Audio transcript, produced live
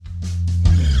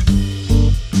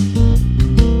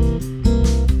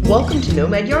Welcome to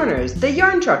Nomad Yarners, the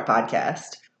Yarn Truck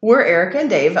Podcast. We're Erica and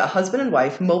Dave, a husband and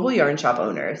wife mobile yarn shop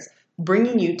owners,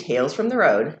 bringing you tales from the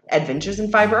road, adventures in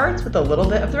fiber arts with a little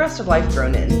bit of the rest of life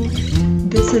thrown in.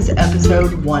 This is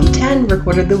episode 110,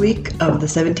 recorded the week of the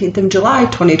 17th of July,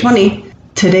 2020.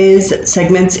 Today's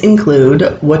segments include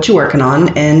What You Working On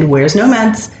and Where's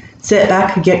Nomads. Sit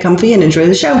back, get comfy, and enjoy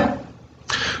the show.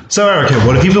 So Erica,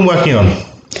 what have you been working on?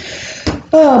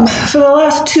 For the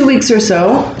last 2 weeks or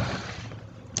so,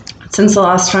 since the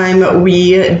last time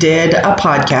we did a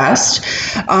podcast,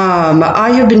 I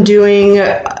have been doing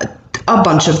a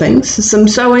bunch of things. Some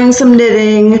sewing, some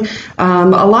knitting,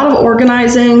 a lot of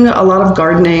organizing, a lot of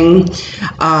gardening.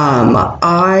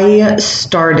 I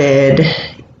started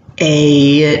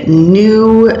a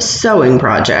new sewing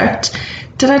project.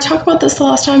 Did I talk about this the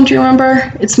last time? Do you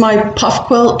remember? It's my puff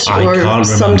quilt, or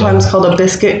sometimes called a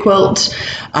biscuit quilt.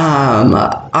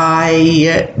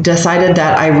 I decided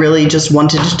that I really just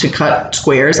wanted to cut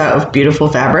squares out of beautiful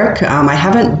fabric.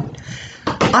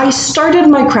 I started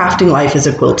my crafting life as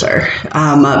a quilter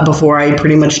before I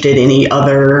pretty much did any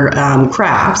other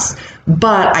crafts,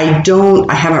 but I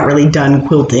haven't really done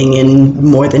quilting in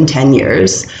more than 10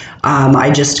 years. I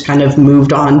just kind of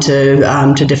moved on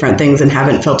to different things and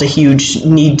haven't felt a huge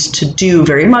need to do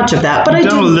very much of that. But I've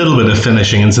done a little bit of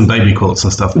finishing and some baby quilts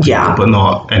and stuff. Yeah. But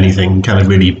not anything kind of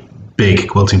really big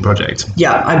quilting project.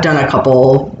 Yeah, I've done a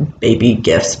couple baby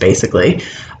gifts basically.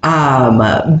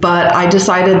 But I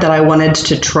decided that I wanted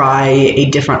to try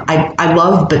a different, I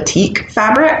love batik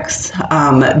fabrics.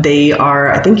 They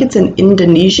are, I think it's an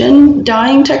Indonesian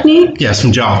dyeing technique. Yes,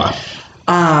 from Java.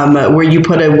 Where you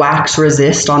put a wax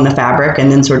resist on the fabric and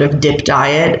then sort of dip dye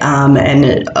it.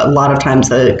 And a lot of times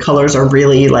the colors are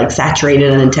really like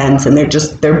saturated and intense, and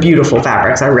they're beautiful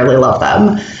fabrics. I really love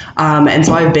them. And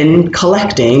so I've been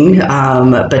collecting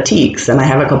batiks, and I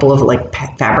have a couple of like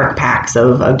fabric packs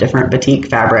of different batik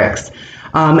fabrics.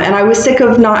 And I was sick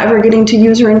of not ever getting to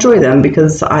use or enjoy them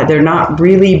because they're not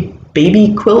really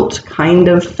baby quilt kind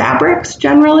of fabrics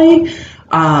generally.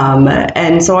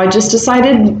 And so I just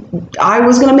decided I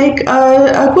was going to make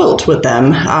a quilt with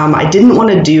them. I didn't want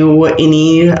to do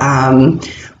any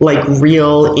like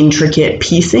real intricate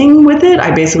piecing with it.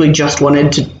 I basically just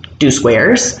wanted to do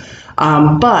squares.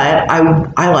 But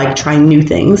I like trying new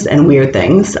things and weird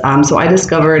things. So I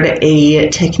discovered a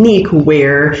technique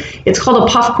where it's called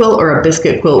a puff quilt or a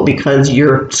biscuit quilt because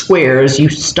your squares, you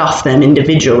stuff them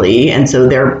individually. And so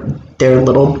they're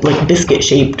little like biscuit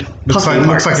shaped. Looks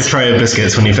like a tray of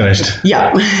biscuits when you finished.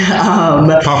 Yeah.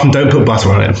 Apart from don't put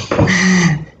butter on it.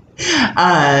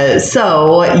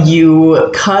 So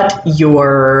you cut you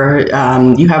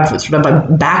have sort of a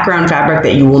background fabric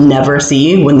that you will never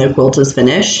see when the quilt is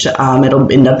finished.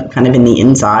 It'll end up kind of in the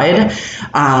inside.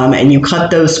 And you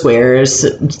cut those squares.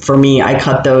 For me, I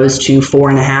cut those to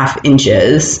 4.5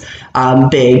 inches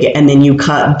big. And then you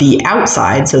cut the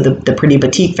outside, so the pretty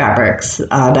batik fabrics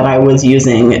that I was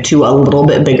using, to a little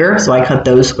bit bigger. So I cut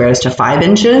those squares to 5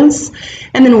 inches.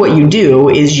 And then what you do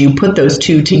is you put those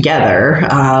two together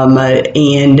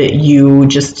and you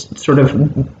just sort of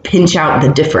pinch out the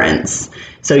difference.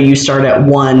 So you start at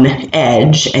one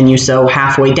edge and you sew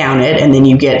halfway down it, and then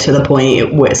you get to the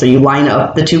point where, so you line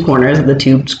up the two corners of the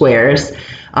two squares,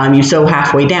 you sew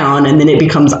halfway down, and then it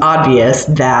becomes obvious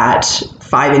that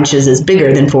 5 inches is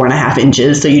bigger than 4.5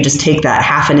 inches. So you just take that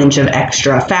 1/2 inch of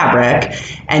extra fabric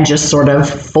and just sort of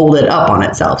fold it up on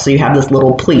itself. So you have this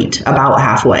little pleat about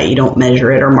halfway. You don't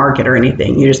measure it or mark it or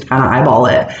anything. You just kind of eyeball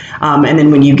it. And then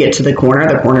when you get to the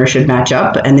corner should match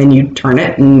up, and then you turn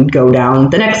it and go down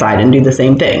the next side and do the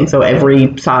same thing. So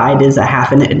every side is a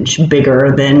 1/2 inch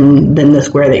bigger than the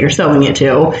square that you're sewing it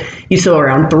to. You sew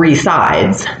around 3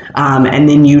 sides, and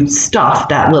then you stuff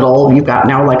that you've got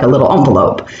now like a little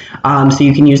envelope. So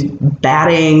you can use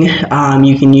batting,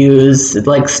 you can use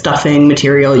like stuffing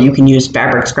material, you can use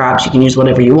fabric scraps, you can use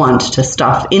whatever you want to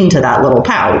stuff into that little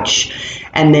pouch.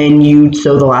 And then you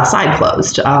sew the last side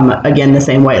closed. Again, the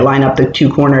same way, line up the two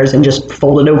corners and just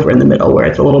fold it over in the middle where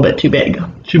it's a little bit too big.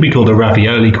 Should be called a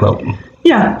ravioli quilt.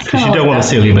 Yeah. Because you don't want to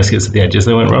seal your biscuits at the edges,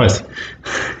 they won't rise.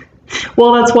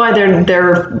 Well, that's why they're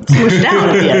smushed down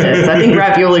at the edges. I think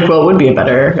ravioli quilt would be a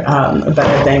better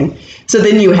thing. So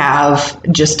then you have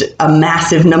just a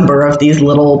massive number of these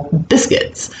little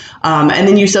biscuits, and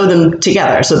then you sew them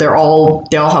together. So they all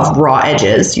have raw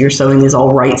edges. You're sewing these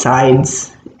all right sides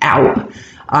out,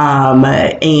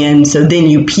 and so then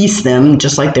you piece them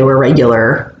just like they were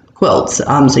regular quilts.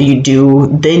 So you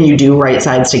do right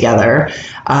sides together,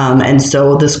 and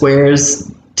sew the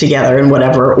squares together in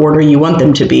whatever order you want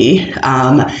them to be.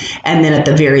 And then at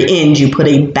the very end, you put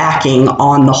a backing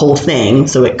on the whole thing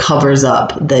so it covers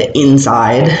up the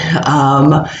inside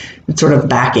sort of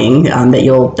backing that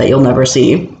you'll never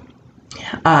see.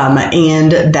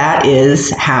 And that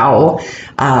is how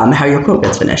your quilt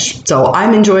gets finished. So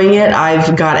I'm enjoying it.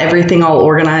 I've got everything all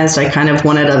organized. I kind of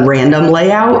wanted a random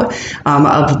layout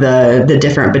of the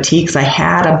different batiks. I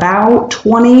had about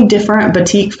 20 different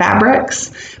batik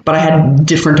fabrics, but I had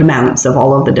different amounts of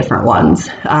all of the different ones.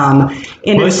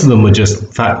 And most of them were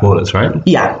just fat quarters, right?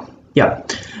 Yeah.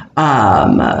 Yep.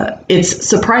 It's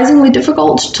surprisingly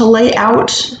difficult to lay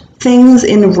out things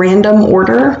in random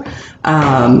order.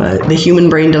 The human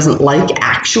brain doesn't like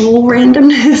actual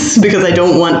randomness because I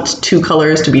don't want two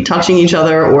colors to be touching each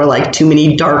other or like too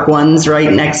many dark ones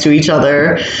right next to each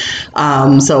other.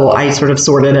 So I sort of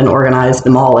sorted and organized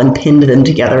them all and pinned them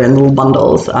together in little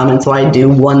bundles. And so I do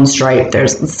one stripe.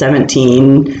 There's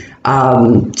 17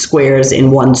 squares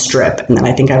in one strip, and then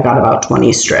I think I've got about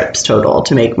 20 strips total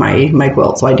to make my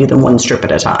quilt. So I do them one strip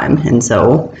at a time, and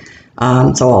so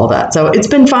all of that. So it's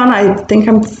been fun. I think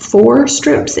I'm 4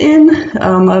 strips in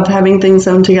of having things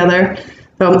sewn together.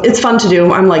 So it's fun to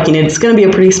do. I'm liking it. It's going to be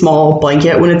a pretty small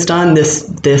blanket when it's done. This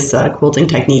quilting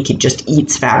technique, it just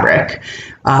eats fabric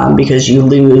because you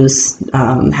lose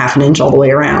half an inch all the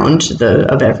way around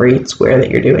of every square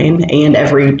that you're doing, and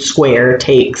every square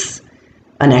takes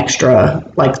an extra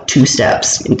like 2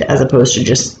 steps as opposed to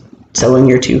just sewing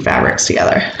your 2 fabrics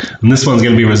together. And this one's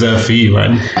going to be reserved for you, right?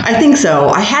 I think so.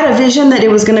 I had a vision that it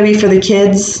was going to be for the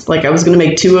kids. Like I was going to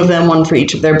make 2 of them, one for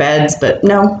each of their beds, but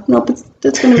nope,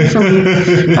 it's going to be for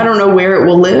me. I don't know where it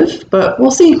will live, but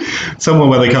we'll see. Somewhere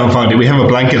where they can't find it. We have a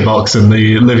blanket box in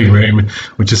the living room,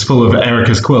 which is full of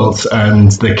Erica's quilts,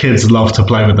 and the kids love to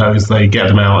play with those. They get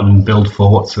them out and build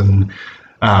forts and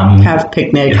have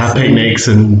picnics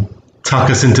and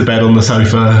tuck us into bed on the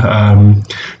sofa.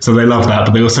 So they love that,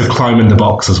 but they also climb in the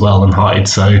box as well and hide.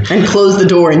 And close the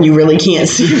door and you really can't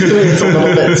see them. It's a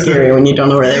little bit scary when you don't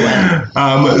know where they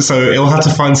went. So it'll have to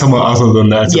find somewhere other than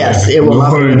that. Yes, it will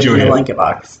have to be in the blanket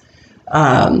box.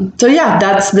 So yeah,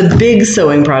 that's the big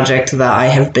sewing project that I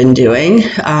have been doing.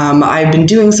 I've been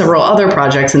doing several other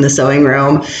projects in the sewing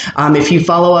room. If you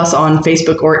follow us on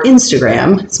Facebook or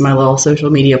Instagram, it's my little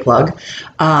social media plug.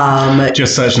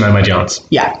 Just search Nomad Yarns.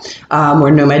 Yeah,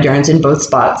 we're Nomad Yarns in both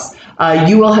spots.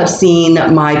 You will have seen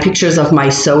my pictures of my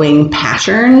sewing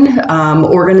pattern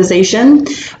organization.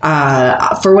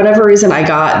 For whatever reason, I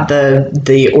got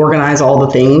the organize all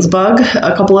the things bug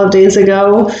a couple of days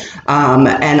ago.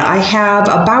 And I have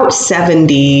about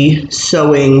 70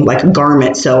 sewing, like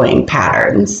garment sewing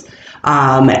patterns.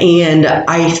 And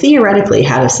I theoretically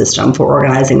had a system for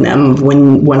organizing them.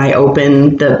 When I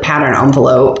open the pattern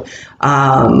envelope,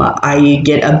 I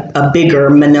get a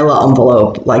bigger manila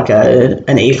envelope, like an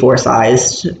A4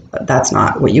 sized. That's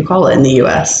not what you call it in the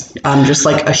US. Just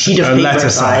like a sheet of paper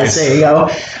size. There you go.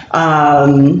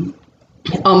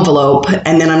 Envelope,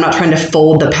 and then I'm not trying to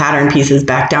fold the pattern pieces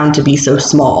back down to be so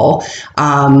small.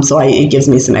 It gives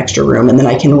me some extra room, and then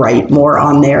I can write more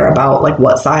on there about like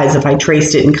what size, if I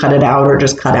traced it and cut it out or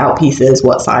just cut out pieces,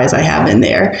 what size I have in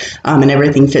there, and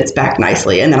everything fits back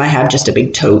nicely. And then I have just a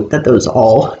big tote that those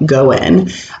all go in.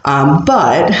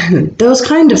 But those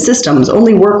kind of systems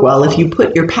only work well if you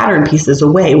put your pattern pieces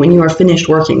away when you are finished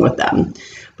working with them.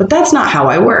 But that's not how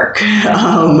I work.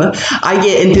 I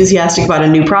get enthusiastic about a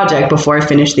new project before I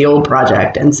finish the old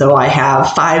project. And so I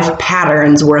have 5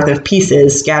 patterns worth of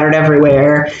pieces scattered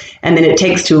everywhere. And then it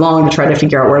takes too long to try to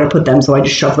figure out where to put them. So I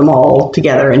just shove them all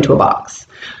together into a box.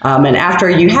 And after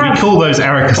you have... We call those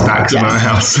Erica stacks in our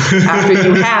house. After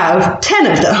you have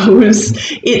 10 of those,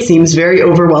 it seems very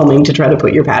overwhelming to try to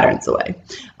put your patterns away.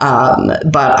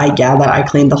 But I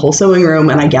cleaned the whole sewing room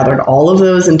and I gathered all of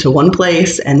those into one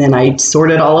place, and then I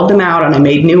sorted all of them out and I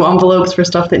made new envelopes for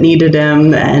stuff that needed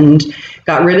them and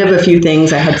got rid of a few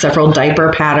things. I had several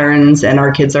diaper patterns, and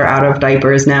our kids are out of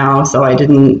diapers now, so I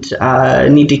didn't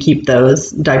need to keep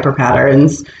those diaper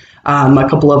patterns. A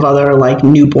couple of other like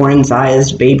newborn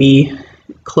sized baby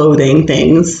clothing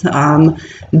things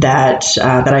that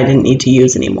I didn't need to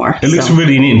use anymore. It looks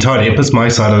really neat and tidy. It puts my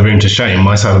side of the room to shame.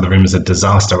 My side of the room is a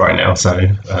disaster right now. So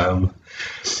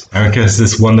Erica has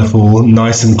this wonderful,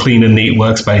 nice and clean and neat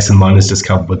workspace, and mine is just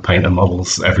covered with paint and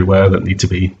models everywhere that need to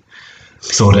be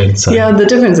sorted. So. Yeah, the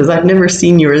difference is I've never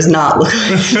seen yours not look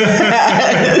like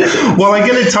that. Well, I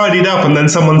get it tidied up, and then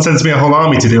someone sends me a whole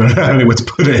army to do it, and I don't know where to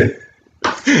put it.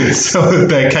 So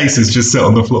their cases just sit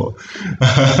on the floor.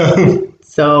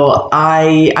 So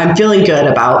I'm feeling good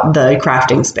about the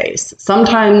crafting space.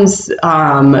 Sometimes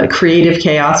creative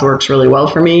chaos works really well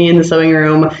for me in the sewing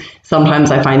room.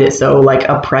 sometimes I find it so like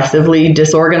oppressively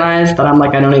disorganized that I'm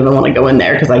like, I don't even want to go in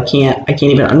there because I can't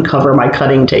even uncover my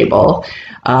cutting table.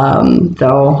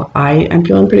 So I'm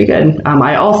feeling pretty good.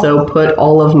 I also put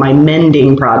all of my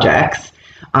mending projects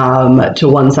to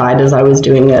one side as I was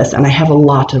doing this, and I have a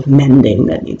lot of mending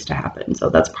that needs to happen. So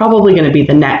that's probably going to be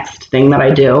the next thing that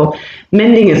I do.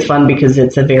 Mending is fun because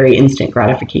it's a very instant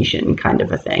gratification kind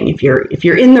of a thing. If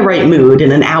you're in the right mood,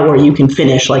 in an hour you can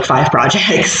finish like 5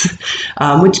 projects,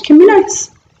 which can be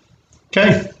nice.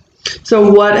 Okay.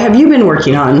 So what have you been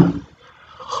working on?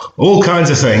 All kinds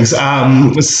of things.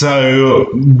 So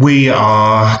we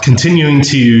are continuing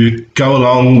to go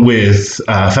along with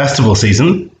festival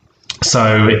season.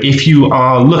 So if you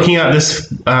are looking at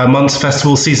this month's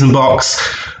festival season box,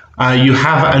 you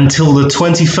have until the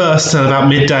 21st, about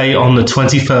midday on the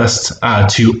 21st,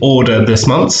 to order this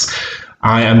month's.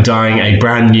 I am dyeing a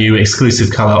brand new exclusive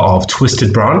color of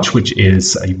Twisted Branch, which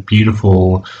is a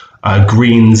beautiful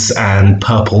greens and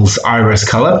purples iris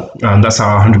color. That's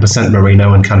our 100%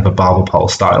 merino and kind of a barber pole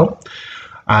style.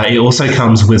 It also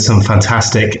comes with some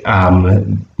fantastic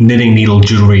knitting needle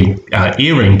jewelry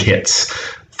earring kits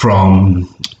from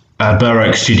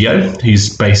Burrock Studio,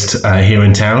 who's based here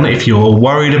in town. If you're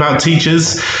worried about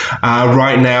teachers,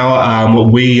 right now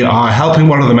we are helping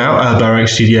one of them out. Burrock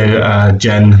Studio,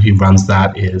 Jen, who runs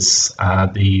that, is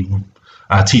the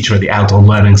teacher at the Outdoor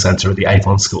Learning Centre at the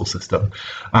Avon School System.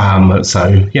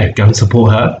 So yeah, go and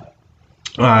support her.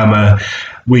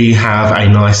 We have a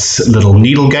nice little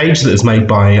needle gauge that is made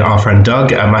by our friend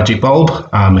Doug at Magic Bulb.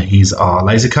 He's our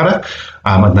laser cutter.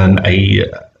 And then a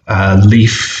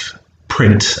leaf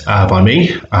print by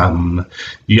me. I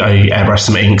airbrushed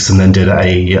some inks and then did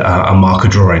a marker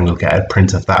drawing. You'll get a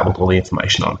print of that with all the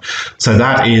information on. So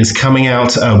that is coming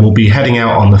out. We'll be heading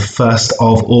out on the 1st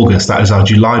of August. That is our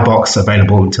July box,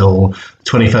 available until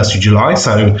 21st of July.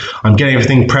 So I'm getting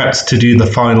everything prepped to do the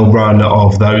final run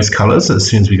of those colours as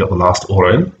soon as we got the last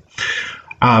order in.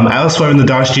 Elsewhere in the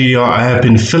dye studio, I have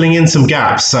been filling in some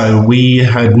gaps. So we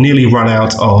had nearly run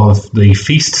out of the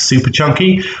Feast Super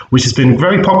Chunky, which has been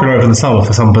very popular over the summer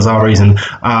for some bizarre reason.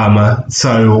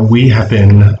 So we have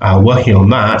been working on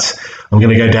that. I'm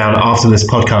going to go down after this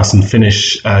podcast and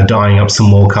finish dyeing up some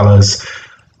more colours.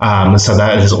 So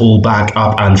that is all back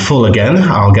up and full again.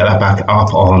 I'll get that back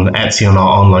up on Etsy on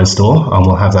our online store, and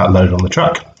we'll have that loaded on the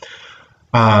truck.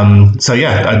 So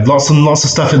yeah, lots and lots of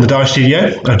stuff in the dye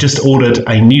studio. I just ordered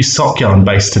a new sock yarn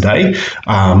base today,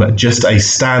 just a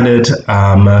standard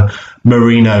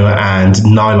merino and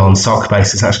nylon sock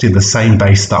base. It's actually the same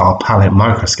base that our palette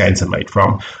microskeins are made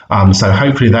from. So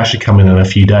hopefully that should come in a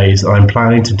few days. I'm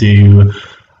planning to do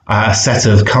a set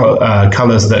of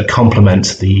colours that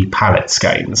complement the palette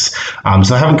skeins.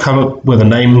 So I haven't come up with a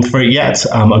name for it yet.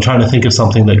 I'm trying to think of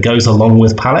something that goes along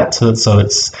with palette, so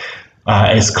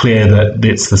it's clear that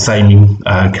it's the same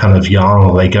kind of yarn,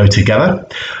 or they go together.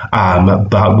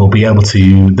 But we'll be able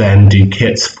to then do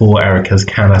kits for Erica's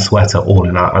Canna sweater all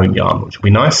in our own yarn, which will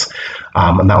be nice.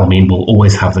 And that will mean we'll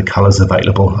always have the colours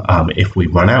available. If we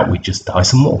run out, we just dye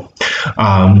some more.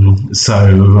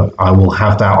 So I will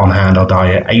have that on hand. I'll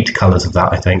dye 8 colours of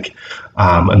that, I think.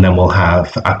 And then we'll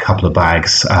have a couple of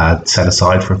bags set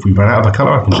aside for if we run out of a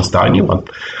colour, I can just dye a new one.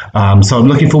 So I'm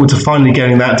looking forward to finally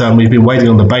getting that done. We've been waiting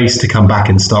on the base to come back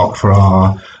in stock for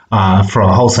our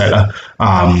wholesaler.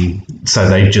 So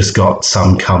they've just got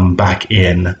some come back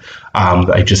in.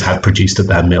 They just had produced at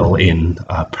their mill in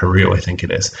Peru, I think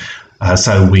it is.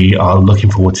 So we are looking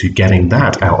forward to getting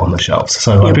that out on the shelves.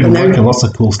 So I've been working lots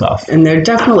of cool stuff. And there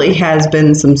definitely has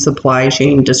been some supply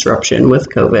chain disruption with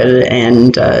COVID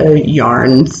and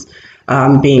yarns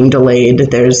being delayed.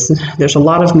 There's a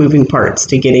lot of moving parts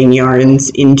to getting yarns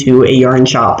into a yarn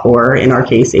shop, or in our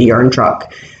case, a yarn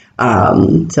truck.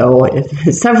 So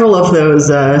several of those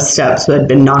steps had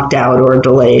been knocked out or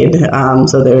delayed.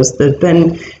 So it's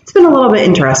been a little bit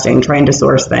interesting trying to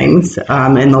source things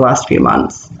in the last few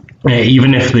months.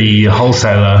 Even if the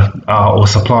wholesaler or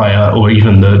supplier, or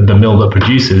even the mill that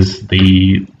produces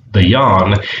the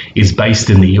yarn is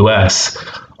based in the US,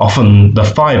 often the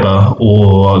fiber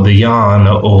or the yarn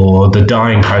or the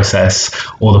dyeing process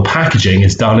or the packaging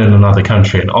is done in another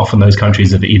country, and often those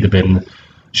countries have either been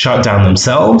shut down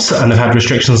themselves and have had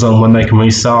restrictions on when they can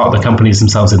restart. The companies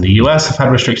themselves in the US have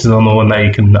had restrictions on when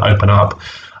they can open up.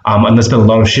 And there's been a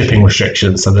lot of shipping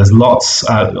restrictions. So there's lots,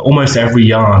 almost every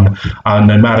yarn,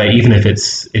 no matter, even if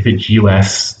it's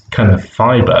US kind of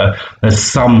fiber, there's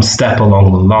some step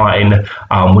along the line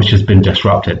which has been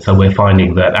disrupted. So we're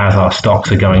finding that as our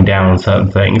stocks are going down on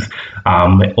certain things,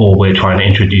 or we're trying to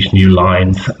introduce new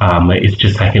lines, it's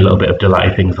just taking a little bit of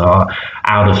delay. Things are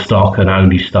out of stock and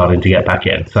only starting to get back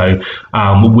in. So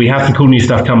we have some cool new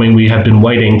stuff coming. We have been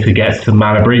waiting to get some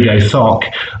Malabrigo sock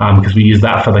because we use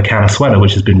that for the Canna sweater,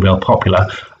 which has been real popular.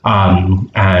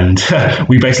 And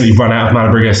we basically run out of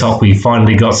Malabrigo sock. We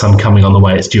finally got some coming on the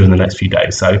way. It's due in the next few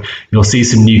days. So you'll see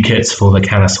some new kits for the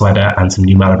Canna sweater and some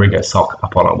new Malabrigo sock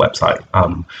up on our website.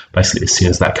 Basically, as soon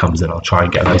as that comes in, I'll try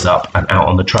and get those up and out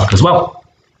on the truck as well.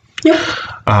 Yep.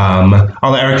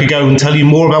 I'll let Erica go and tell you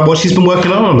more about what she's been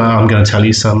working on, and now I'm going to tell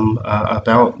you some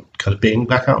about kind of being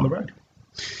back out on the road.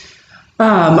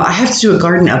 I have to do a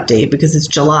garden update because it's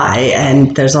July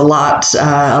and there's a lot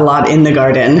in the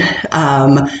garden.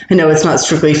 I know it's not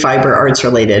strictly fiber arts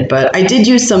related, but I did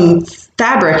use some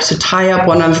fabric to tie up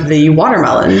one of the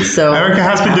watermelons. So Erica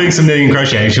has been doing some knitting and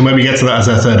crocheting. She'll maybe get to that as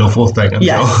her third or fourth thing.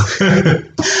 Yes.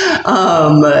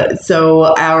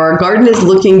 So our garden is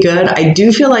looking good. I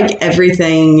do feel like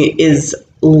everything is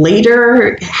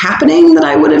later happening than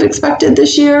I would have expected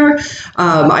this year.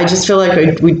 I just feel like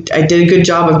I did a good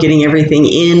job of getting everything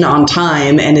in on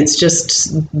time, and it's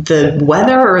just the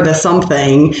weather or the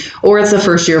something, or it's the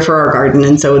first year for our garden,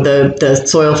 and so the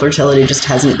soil fertility just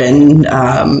hasn't been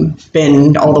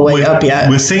all the way up yet.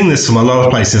 We're seeing this from a lot of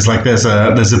places. Like there's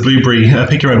a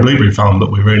pick your own blueberry farm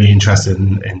that we're really interested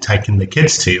in taking the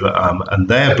kids to, and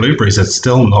their blueberries are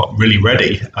still not really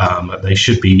ready. They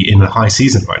should be in the high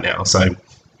season right now, so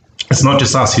it's not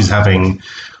just us who's having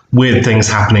weird things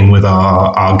happening with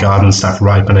our garden stuff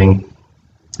ripening.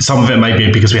 Some of it may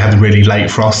be because we had the really late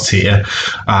frosts here.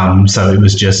 So it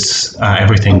was just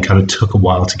everything kind of took a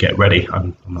while to get ready.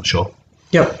 I'm not sure.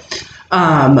 Yep.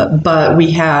 But we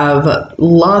have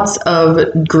lots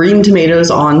of green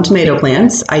tomatoes on tomato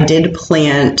plants. I did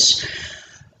plant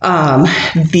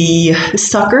the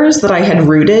suckers that I had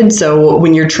rooted. So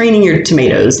when you're training your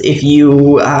tomatoes, if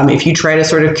you try to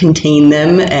sort of contain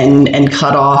them and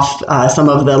cut off some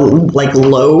of the like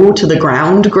low to the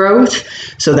ground growth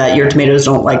so that your tomatoes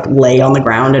don't like lay on the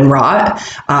ground and rot,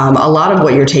 a lot of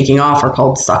what you're taking off are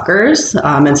called suckers.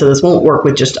 And so this won't work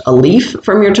with just a leaf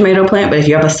from your tomato plant, but if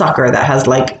you have a sucker that has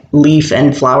like leaf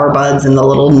and flower buds and the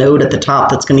little node at the top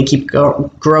that's going to keep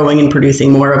growing and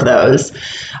producing more of those.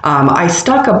 I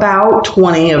stuck about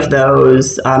 20 of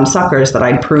those suckers that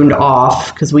I'd pruned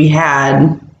off because we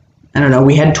had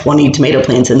 20 tomato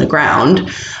plants in the ground,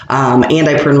 and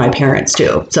I pruned my parents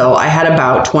too. So I had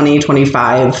about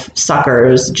 25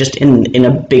 suckers just in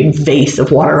a big vase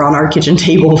of water on our kitchen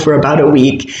table for about a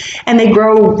week, and they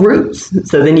grow roots.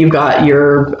 So then you've got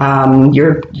your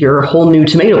whole new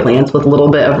tomato plants with a little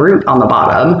bit of root on the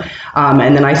bottom,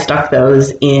 and then I stuck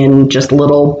those in just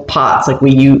little pots. Like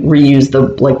we reuse the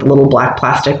little black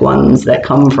plastic ones that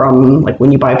come from like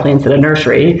when you buy plants at a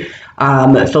nursery.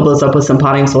 Filled those up with some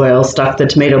potting soil, stuck the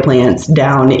tomato plants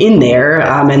down in there,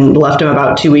 and left them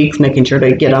about 2 weeks, making sure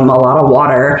to get them a lot of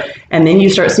water. And then you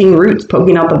start seeing roots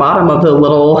poking out the bottom of the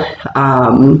little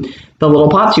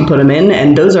pots you put them in,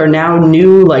 and those are now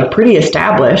new, like pretty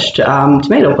established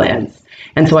tomato plants.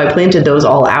 And so I planted those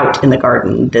all out in the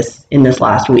garden this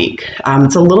last week.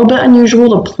 It's a little bit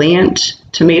unusual to plant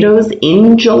tomatoes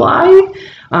in July.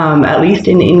 At least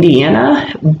in Indiana,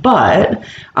 but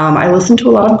I listen to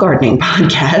a lot of gardening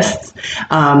podcasts,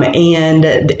 and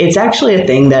it's actually a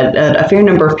thing that a fair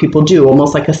number of people do,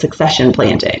 almost like a succession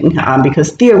planting,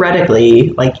 because theoretically,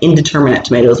 like indeterminate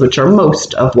tomatoes, which are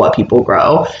most of what people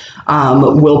grow,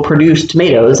 will produce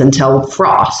tomatoes until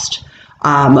frost.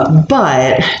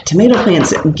 But tomato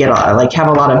plants have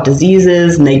a lot of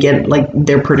diseases, and they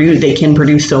can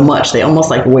produce so much they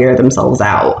almost like wear themselves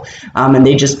out, and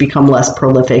they just become less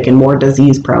prolific and more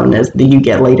disease prone as you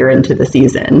get later into the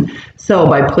season. So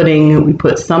we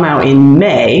put some out in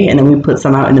May, and then we put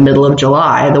some out in the middle of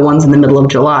July. The ones in the middle of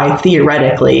July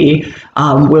theoretically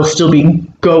will still be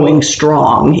going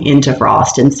strong into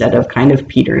frost instead of kind of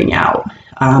petering out.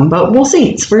 But we'll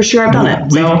see. It's the first year I've done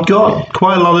it. We've got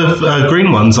quite a lot of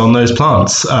green ones on those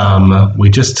plants.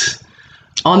 We just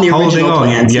on the original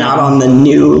plants, not on the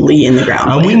newly in the ground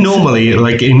plants. We normally,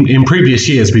 like in previous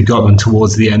years, we've got them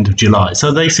towards the end of July,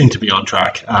 so they seem to be on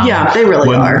track. Yeah, they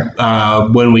really are.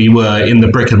 When we were in the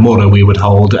brick and mortar, we would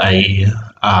hold a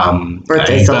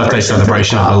birthday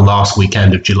celebration of the last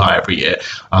weekend of July every year,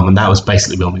 and that was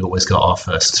basically when we always got our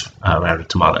first round of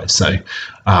tomatoes. So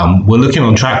we're looking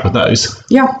on track with those.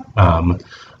 Yeah.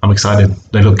 I'm excited.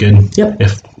 They look good. Yep.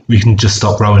 If we can just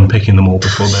stop Rowan picking them all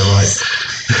before they're ripe.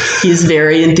 He's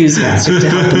very enthusiastic to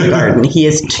help in the garden. He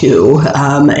is 2,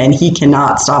 and he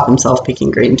cannot stop himself picking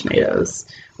green tomatoes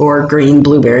or green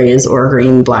blueberries or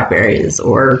green blackberries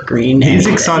or green He's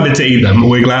anything. excited to eat them.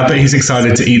 We're glad that he's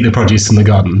excited to eat the produce in the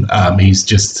garden. He's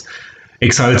just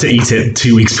excited to eat it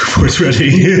 2 weeks before it's ready.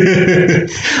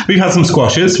 We've had some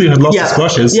squashes. We've had lots of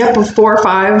squashes. Yeah, 4 or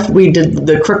 5. We did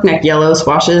the crookneck yellow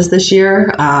squashes this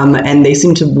year, and they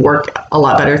seem to work a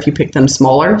lot better if you pick them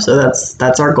smaller. So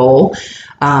that's our goal.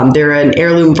 They're an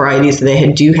heirloom variety, so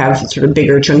they do have sort of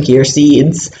bigger, chunkier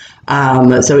seeds.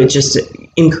 So it just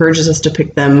encourages us to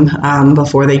pick them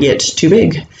before they get too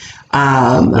big.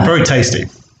 They're very tasty.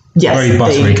 Yes, very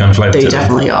buttery kind of flavor. They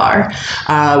definitely are.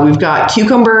 We've got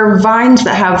cucumber vines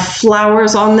that have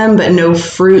flowers on them, but no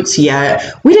fruits yet.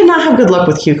 We did not have good luck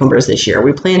with cucumbers this year.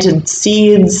 We planted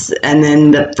seeds, and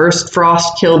then the first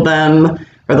frost killed them,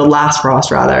 or the last frost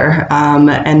rather,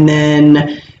 and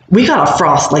then we got a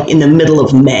frost like in the middle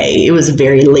of May. It was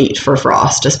very late for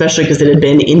frost, especially because it had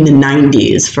been in the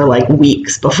 90s for like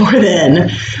weeks before then.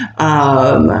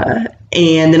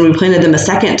 And then we planted them a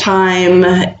second time,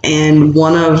 and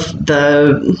one of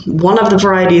the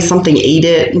varieties, something ate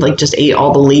it, like just ate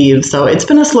all the leaves. So it's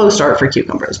been a slow start for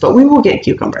cucumbers, but we will get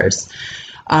cucumbers.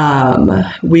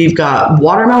 We've got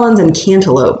watermelons and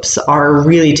cantaloupes are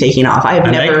really taking off.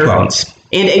 Eggplants.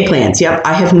 And eggplants, yep.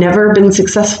 I have never been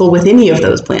successful with any of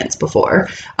those plants before.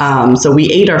 So we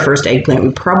ate our first eggplant.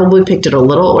 We probably picked it a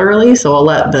little early, so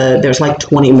there's like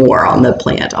 20 more on the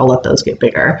plant. I'll let those get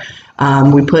bigger.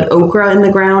 We put okra in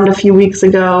the ground a few weeks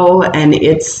ago, and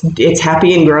it's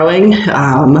happy and growing.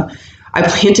 I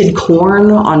planted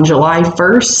corn on July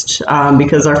 1st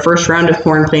because our first round of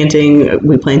corn planting,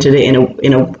 we planted it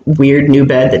in a weird new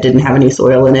bed that didn't have any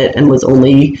soil in it and was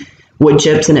only wood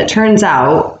chips, and it turns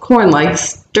out corn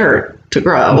likes dirt to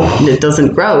grow, and it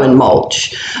doesn't grow in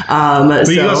mulch. But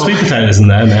you got sweet potatoes in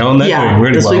there now, and they're doing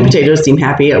really the sweet potatoes seem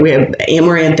happy. We have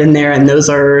amaranth in there, and those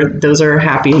are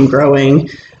happy and growing.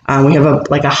 We have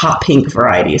a hot pink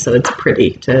variety, so it's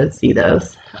pretty to see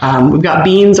those. We've got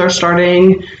beans are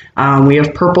starting. We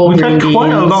have purple green beans. We've had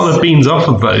quite a lot of beans off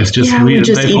of those. They've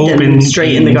eat all been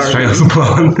straight in the garden, straight off the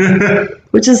plant,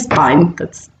 which is fine.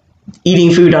 That's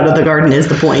eating food out of the garden is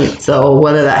the point. So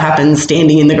whether that happens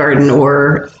standing in the garden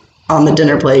or on the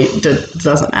dinner plate, it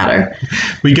doesn't matter.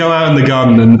 We go out in the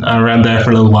garden and around there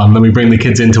for a little while, and then we bring the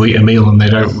kids in to eat a meal, and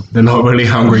they're not really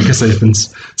hungry because they've been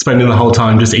spending the whole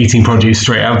time just eating produce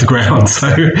straight out of the ground. So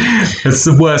it's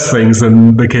the worst things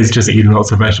than the kids just eating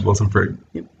lots of vegetables and fruit.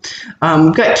 We've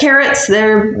got carrots.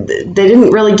 They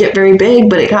didn't really get very big,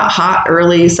 but it got hot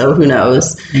early, so who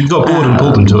knows? You got bored and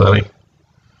pulled them too early.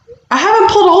 I haven't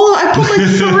pulled I pulled like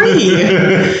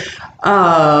 3.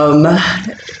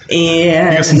 And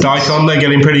you got some daikon, they're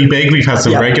getting pretty big. We've had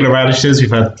some regular radishes.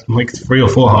 We've had like 3 or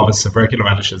 4 harvests of regular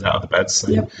radishes out of the beds. So.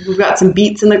 Yep. We've got some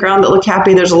beets in the ground that look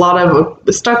happy. There's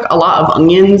stuck a lot of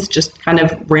onions just kind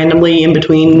of randomly in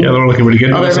between. Yeah, they're looking really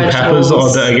good. We've got some peppers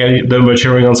that we're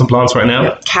maturing on some plants right now.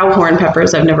 Yep. Cowhorn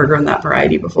peppers. I've never grown that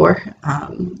variety before.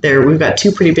 We've got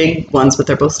 2 pretty big ones, but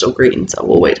they're both still green, so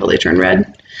we'll wait till they turn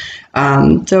red.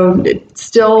 So it's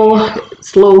still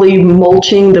slowly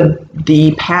mulching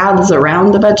the paths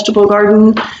around the vegetable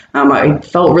garden. I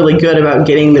felt really good about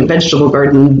getting the vegetable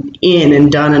garden in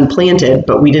and done and planted,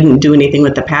 but we didn't do anything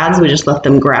with the paths. We just left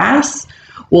them grass.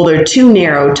 Well, they're too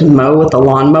narrow to mow with the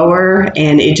lawnmower,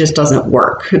 and it just doesn't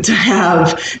work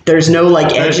there's no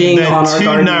edging on our garden.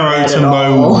 They're too narrow to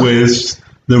mow with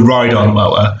the ride-on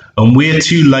mower, and we're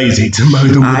too lazy to mow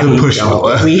them with the push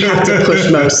mower. We have to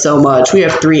push mow so much. We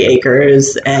have 3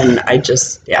 acres, and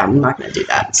I'm not going to do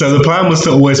that. So the plan was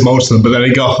to always mulch them, but then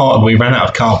it got hot, and we ran out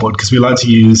of cardboard because we like to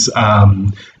use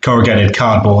corrugated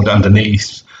cardboard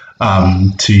underneath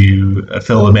to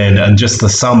fill them in. And just the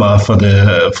summer for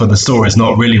the store is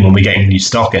not really when we're getting new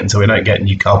stock in, so we don't get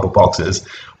new cardboard boxes.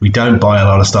 We don't buy a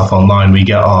lot of stuff online. We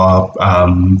get our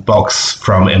box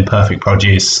from Imperfect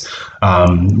Produce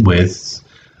with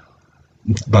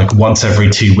like once every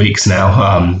 2 weeks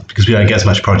now because we don't get as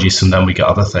much produce from them. We get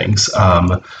other things.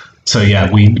 So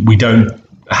yeah, we don't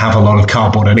have a lot of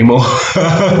cardboard anymore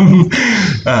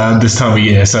this time of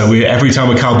year. So every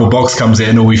time a cardboard box comes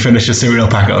in or we finish a cereal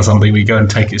packet or something, we go and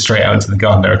take it straight out into the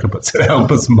garden. Erica puts it out and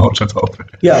puts some mulch on top of it.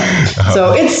 Yeah.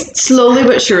 So it's slowly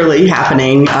but surely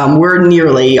happening. We're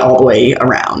nearly all the way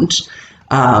around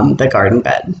the garden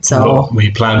bed. So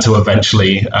we plan to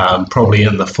eventually, probably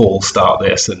in the fall, start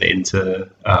this and into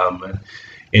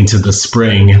the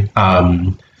spring,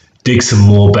 dig some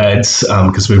more beds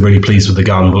because we're really pleased with the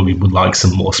garden, but we would like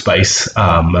some more space.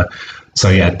 So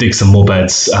yeah, dig some more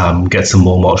beds, get some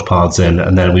more mulch piles in,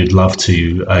 and then we'd love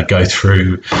to go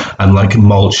through and like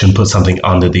mulch and put something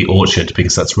under the orchard,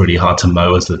 because that's really hard to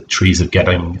mow as the trees are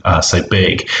getting so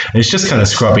big. And it's just kind of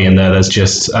scrubby in there. There's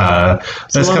just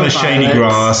there's kind of shady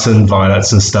grass and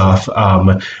violets and stuff,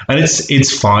 and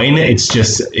it's fine. It's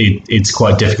just it's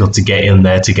quite difficult to get in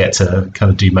there to get to kind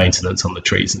of do maintenance on the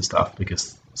trees and stuff,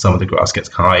 because some of the grass gets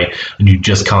high and you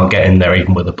just can't get in there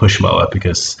even with a push mower,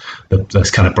 because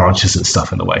there's kind of branches and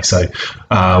stuff in the way. So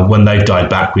when they've died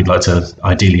back, we'd like to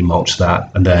ideally mulch that.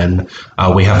 And then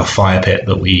we have a fire pit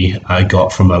that we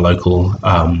got from a local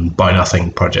Buy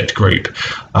Nothing project group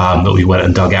that we went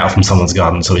and dug out from someone's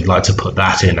garden. So we'd like to put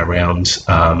that in around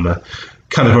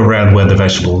kind of around where the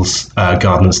vegetables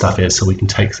garden and stuff is, so we can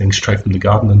take things straight from the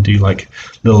garden and do like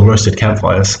little roasted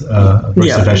campfires,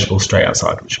 roasted vegetables straight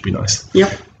outside, which would be nice.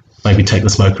 Yep. Maybe take the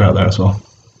smoker out there as well.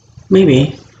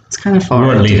 Maybe. It's kind of far. We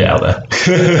won't leave it out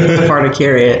there. Far to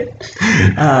carry it.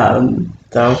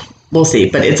 So we'll see.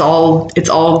 But it's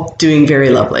all doing very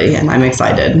lovely, and I'm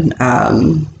excited.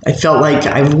 I felt like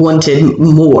I wanted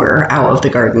more out of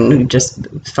the garden. Just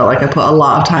felt like I put a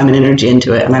lot of time and energy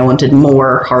into it, and I wanted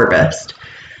more harvest.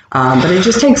 But it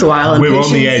just takes a while. And we're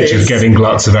on the edge of getting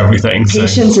gluts of everything.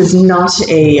 Patience is not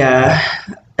a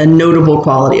notable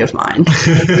quality of mine.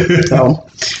 So,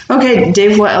 okay,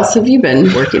 Dave, what else have you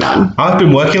been working on? I've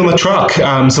been working on the truck.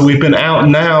 So we've been out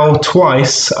now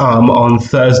twice on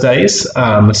Thursdays.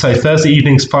 So Thursday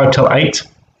evenings 5 till 8.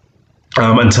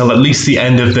 Until at least the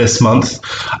end of this month.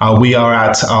 We are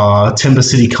at our Timber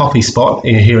City coffee spot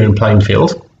here in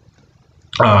Plainfield.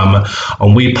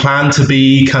 And we plan to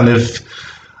be kind of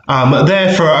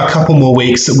there for a couple more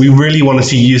weeks. We really wanted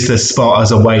to use this spot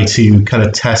as a way to kind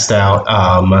of test out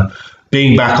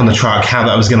being back on the truck, how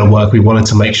that was going to work. We wanted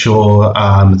to make sure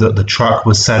that the truck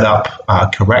was set up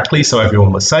correctly so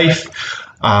everyone was safe.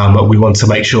 We wanted to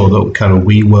make sure that kind of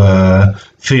we were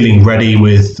feeling ready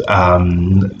with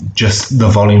just the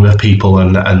volume of people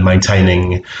and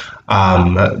maintaining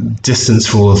distance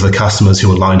for all of the customers who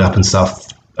were lined up and stuff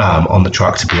on the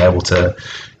truck to be able to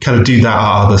kind of do that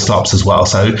at other stops as well.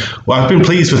 So I've been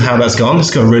pleased with how that's gone. It's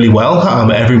gone really well.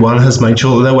 Everyone has made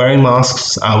sure that they're wearing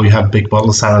masks. We have a big bottle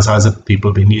of sanitizer.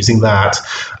 People have been using that.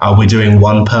 We're doing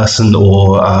one person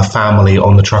or family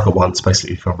on the truck at once.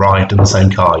 Basically, if you arrived in the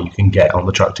same car, you can get on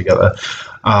the truck together.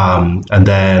 And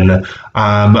then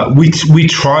we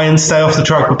try and stay off the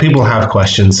truck, but people have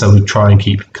questions, so we try and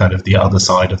keep kind of the other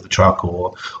side of the truck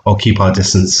or keep our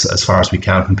distance as far as we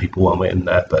can from people when we're in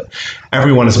there. But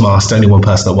everyone is masked, only one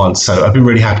person at once. So I've been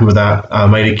really happy with that.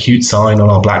 Made a cute sign on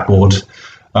our blackboard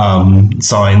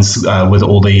signs with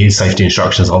all the safety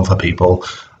instructions on for people.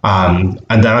 And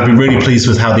then I've been really pleased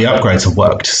with how the upgrades have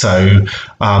worked. So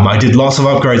I did lots of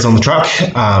upgrades on the truck,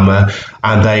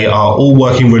 and they are all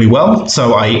working really well.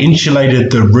 So I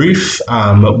insulated the roof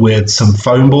with some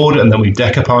foam board, and then we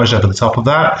decoupaged over the top of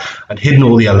that and hidden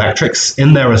all the electrics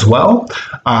in there as well.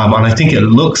 And I think it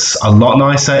looks a lot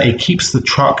nicer. It keeps the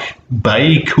truck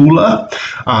bay cooler.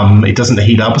 It doesn't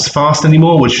heat up as fast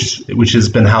anymore, which has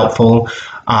been helpful.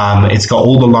 It's got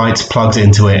all the lights plugged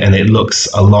into it, and it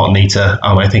looks a lot neater.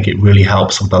 I think it really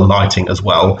helps with the lighting as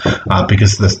well,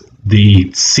 because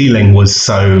the ceiling was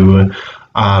so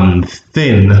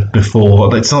thin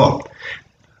before. It's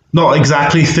not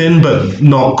exactly thin, but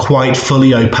not quite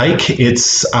fully opaque.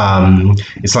 It's like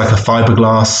a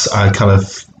fiberglass kind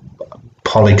of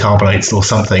polycarbonates or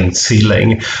something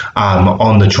ceiling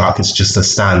on the truck. It's just a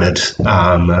standard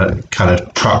kind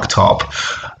of truck top.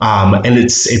 And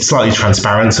it's slightly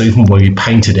transparent, so even when we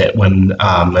painted it, when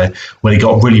it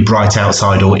got really bright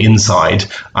outside or inside,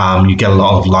 you get a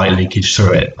lot of light leakage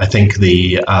through it. I think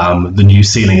the new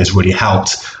ceiling has really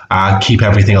helped keep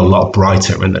everything a lot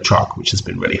brighter in the truck, which has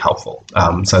been really helpful.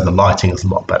 So the lighting is a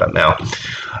lot better now.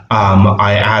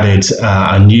 I added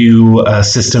a new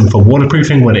system for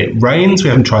waterproofing when it rains. We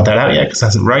haven't tried that out yet because it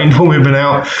hasn't rained when we've been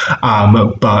out,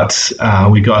 but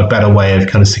we got a better way of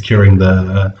kind of securing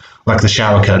the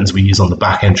shower curtains we use on the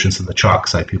back entrance of the truck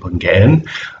so people can get in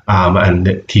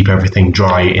and keep everything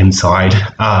dry inside.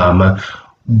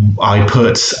 I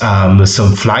put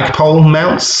some flagpole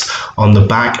mounts on the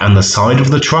back and the side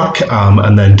of the truck,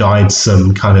 and then dyed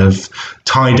some kind of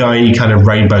tie-dye kind of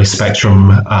rainbow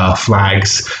spectrum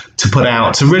flags to put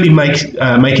out to really make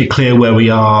it clear where we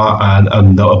are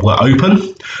and that we're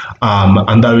open.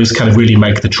 And those kind of really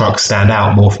make the truck stand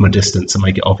out more from a distance and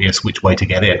make it obvious which way to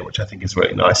get in, which I think is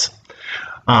really nice.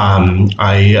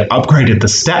 I upgraded the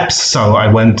steps, so I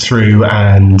went through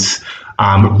and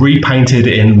repainted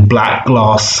in black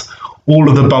gloss all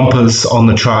of the bumpers on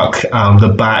the truck,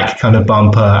 the back kind of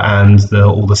bumper and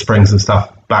all the springs and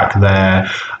stuff back there,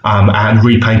 and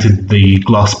repainted the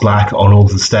gloss black on all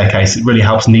the staircase. It really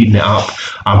helps neaten it up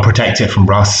and protect it from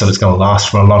rust, so it's going to last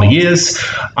for a lot of years.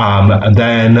 And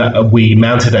then we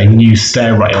mounted a new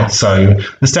stair rail. So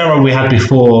the stair rail we had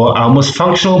before was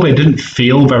functional, but it didn't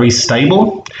feel very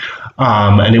stable.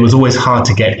 And it was always hard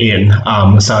to get in.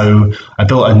 So I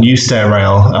built a new stair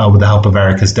rail with the help of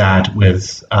Erica's dad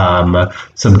with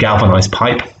some galvanized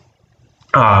pipe.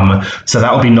 So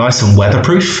that will be nice and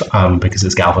weatherproof because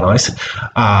it's galvanized.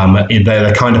 They're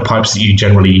the kind of pipes that you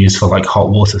generally use for like hot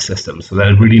water systems. So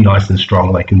they're really nice and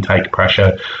strong. They can take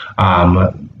pressure.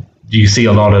 You see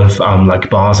a lot of like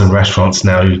bars and restaurants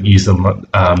now use them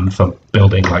for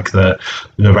building like the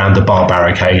around the bar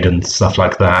barricade and stuff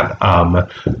like that.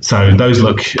 So those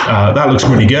that looks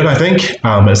really good, I think.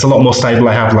 It's a lot more stable.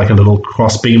 I have like a little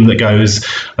cross beam that goes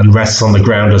and rests on the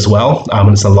ground as well.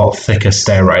 It's a lot thicker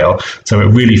stair rail, so it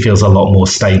really feels a lot more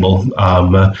stable.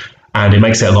 And it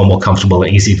makes it a lot more comfortable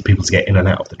and easy for people to get in and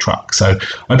out of the truck. So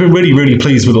I've been really, really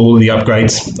pleased with all of the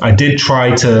upgrades. I did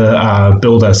try to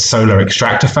build a solar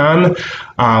extractor fan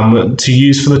to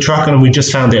use for the truck, and we just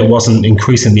found it wasn't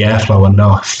increasing the airflow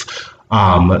enough.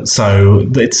 So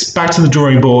it's back to the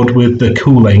drawing board with the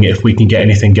cooling if we can get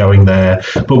anything going there.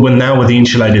 But now with the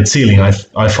insulated ceiling,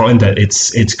 I find that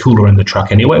it's cooler in the truck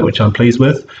anyway, which I'm pleased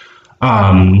with.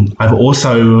 I've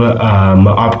also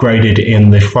upgraded in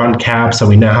the front cab, so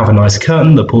we now have a nice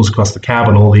curtain that pulls across the cab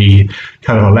and all the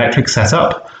kind of electric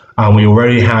setup. We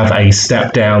already have a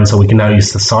step down, so we can now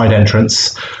use the side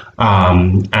entrance,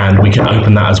 and we can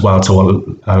open that as well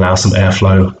to allow some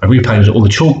airflow. I repainted all the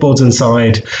chalkboards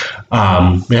inside.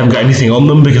 We haven't got anything on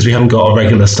them because we haven't got a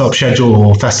regular stop schedule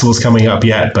or festivals coming up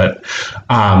yet, but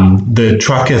the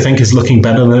truck, I think, is looking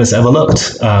better than it's ever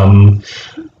looked.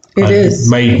 I've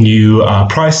made new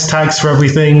price tags for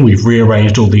everything. We've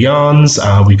rearranged all the yarns.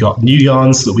 We've got new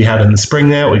yarns that we had in the spring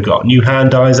now. We've got new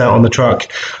hand dyes out on the truck.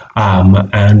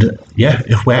 And yeah,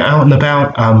 if we're out and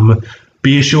about,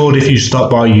 be assured if you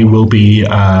stop by, you will be.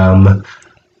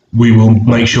 We will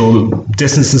make sure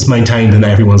distance is maintained and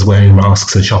everyone's wearing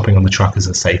masks and shopping on the truck is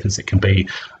as safe as it can be.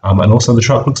 And also the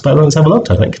truck looks better than it's ever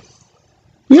looked, I think.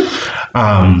 Yep.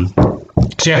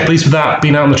 So yeah, pleased with that.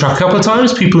 Been out on the truck a couple of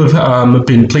times. People have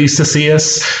been pleased to see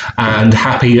us and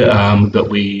happy that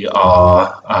we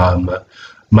are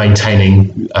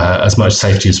maintaining as much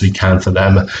safety as we can for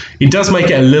them. It does make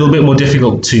it a little bit more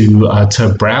difficult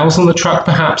to browse on the truck,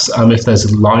 perhaps, if there's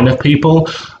a line of people.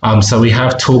 So we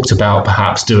have talked about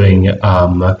perhaps doing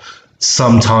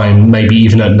sometime, maybe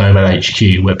even at Nomad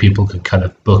HQ, where people can kind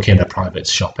of book in a private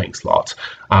shopping slot.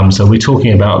 So we're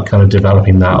talking about kind of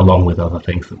developing that along with other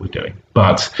things that we're doing.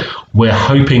 But we're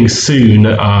hoping soon,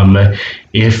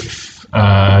 if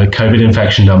COVID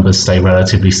infection numbers stay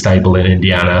relatively stable in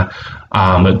Indiana,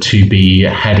 to be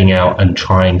heading out and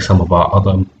trying some of our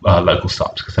other local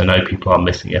stops, because I know people are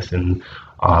missing us in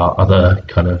our other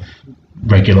kind of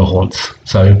regular haunts.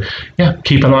 So yeah,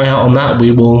 keep an eye out on that.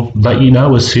 We will let you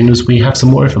know as soon as we have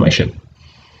some more information.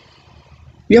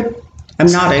 Yep,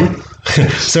 I'm nodding.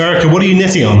 So Erica, what are you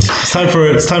knitting on? It's time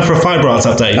for a fiber arts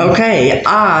update. Okay,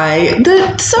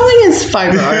 the sewing is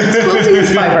fiber arts, quilting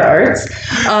is fiber arts.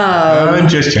 I'm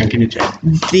just checking it.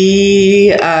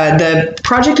 The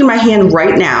project in my hand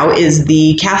right now is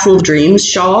the Castle of Dreams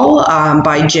shawl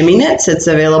by Jimmy Knits. It's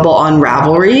available on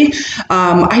Ravelry.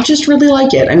 I just really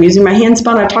like it. I'm using my hand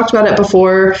spun. I've talked about it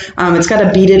before. It's got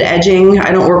a beaded edging.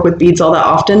 I don't work with beads all that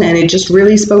often, and it just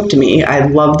really spoke to me. I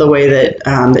love the way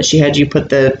that she had you put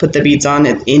the beads on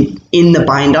it in the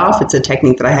bind off. It's a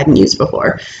technique that I hadn't used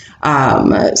before.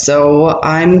 So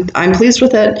I'm pleased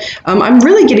with it. I'm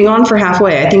really getting on for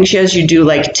halfway. I think she has you do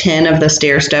like 10 of the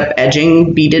stair step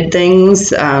edging beaded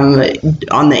things on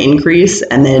the increase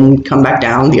and then come back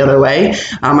down the other way.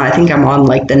 I think I'm on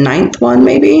like the 9th one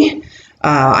maybe.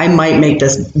 I might make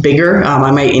this bigger.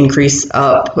 I might increase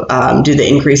up, do the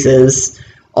increases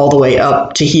all the way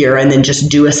up to here and then just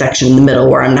do a section in the middle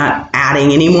where I'm not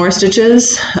adding any more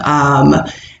stitches.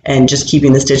 And just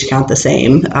keeping the stitch count the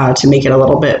same to make it a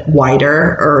little bit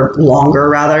wider or longer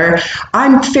rather.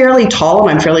 I'm fairly tall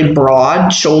and I'm fairly broad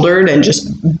shouldered and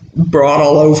just broad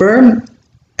all over.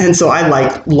 And so I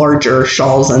like larger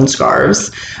shawls and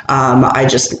scarves.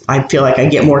 I feel like I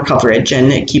get more coverage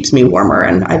and it keeps me warmer,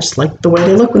 and I just like the way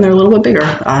they look when they're a little bit bigger.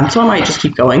 So I might just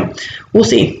keep going we'll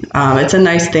see. It's a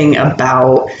nice thing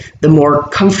about the more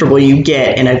comfortable you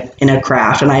get in a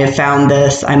craft. And I have found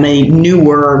this, I'm a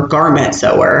newer garment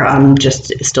sewer. I'm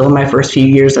just still in my first few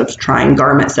years of trying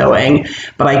garment sewing,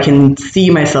 but I can see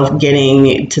myself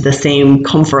getting to the same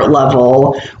comfort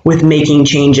level with making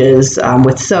changes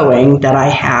with sewing that I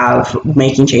have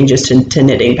making changes to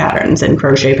knitting patterns and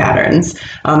crochet patterns.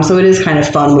 So it is kind of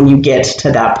fun when you get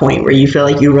to that point where you feel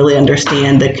like you really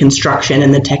understand the construction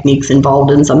and the techniques involved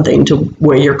in something to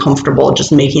where you're comfortable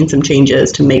just making some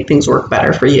changes to make things work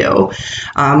better for you,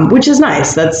 which is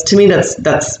nice. To me,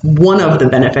 that's one of the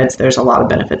benefits. There's a lot of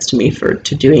benefits to me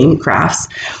to doing crafts,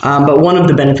 but one of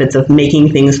the benefits of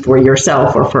making things for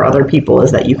yourself or for other people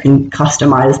is that you can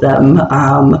customize them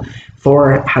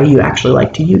for how you actually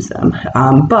like to use them.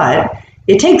 But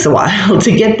it takes a while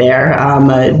to get there,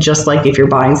 just like if you're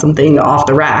buying something off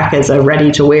the rack as a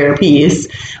ready-to-wear piece.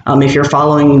 If you're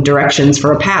following directions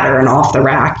for a pattern off the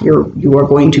rack, you are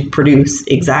going to produce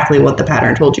exactly what the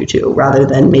pattern told you to, rather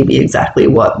than maybe exactly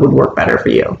what would work better for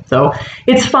you. So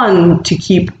it's fun to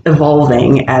keep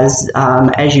evolving as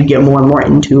you get more and more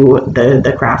into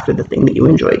the craft or the thing that you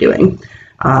enjoy doing.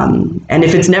 And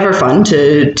if it's never fun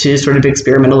to sort of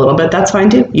experiment a little bit, that's fine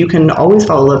too. You can always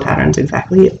follow the patterns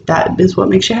exactly if that is what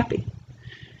makes you happy.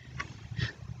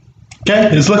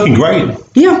 Okay, it's looking great.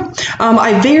 Yeah.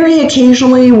 I very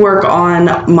occasionally work on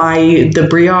the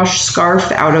brioche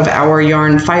scarf out of Our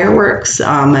Yarn Fireworks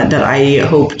that I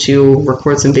hope to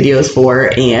record some videos for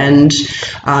and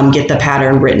get the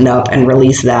pattern written up and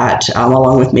release that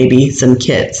along with maybe some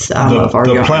kits of Our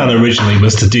Yarn. The plan originally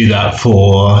was to do that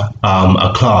for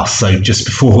a class. So just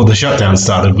before the shutdown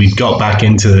started, we got back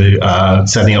into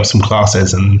setting up some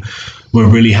classes, and we're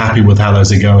really happy with how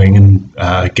those are going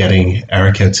and getting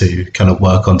Erica to kind of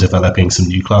work on developing some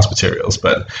new class materials.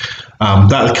 But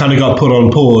that kind of got put on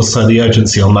pause, so the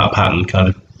urgency on that pattern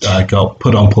kind of got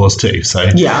put on pause too. So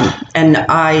yeah, and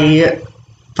I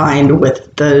find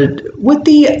with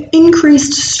the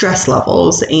increased stress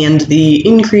levels and the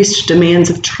increased demands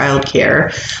of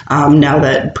childcare, now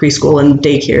that preschool and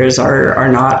daycares are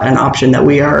not an option that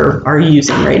we are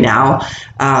using right now,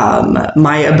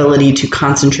 my ability to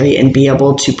concentrate and be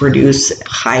able to produce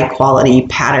high quality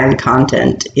pattern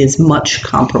content is much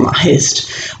compromised.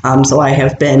 So I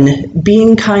have been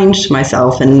being kind to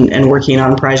myself and working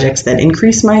on projects that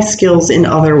increase my skills in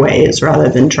other ways rather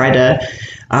than try to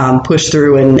push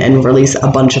through and release a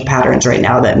bunch of patterns right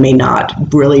now that may not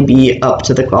really be up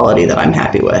to the quality that I'm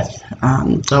happy with.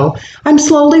 So I'm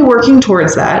slowly working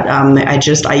towards that.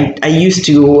 I used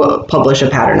to publish a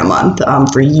pattern a month.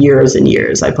 For years and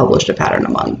years, I published a pattern a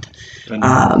month.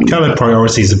 Kind of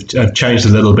priorities have changed a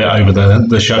little bit over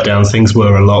the shutdowns. Things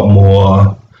were a lot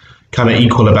more kind of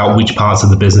equal about which parts of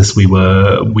the business we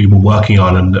were working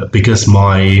on, and because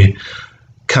my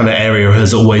kind of area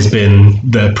has always been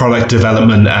the product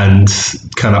development and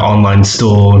kind of online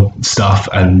store stuff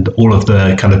and all of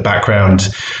the kind of background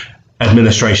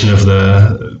administration of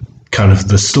the kind of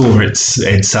the store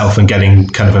itself and getting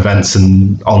kind of events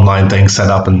and online things set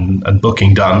up and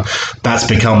booking done. That's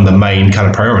become the main kind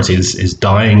of priority is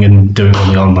dying and doing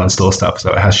all the online store stuff.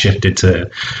 So it has shifted to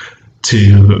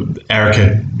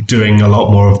Erica doing a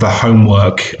lot more of the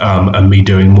homework and me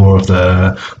doing more of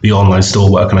the online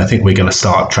store work. And I think we're going to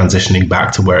start transitioning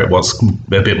back to where it was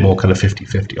a bit more kind of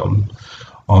 50-50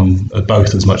 on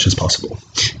both as much as possible.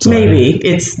 So maybe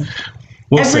it's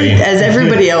as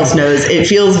everybody else knows, it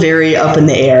feels very up in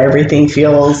the air. Everything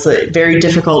feels very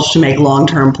difficult to make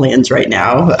long-term plans right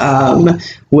now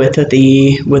with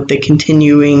the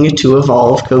continuing to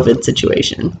evolve COVID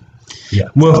situation. Yeah,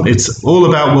 well, it's all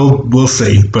about we'll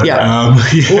see. But yeah.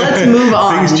 Let's move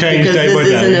on because this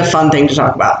isn't a fun thing to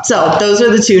talk about. So those are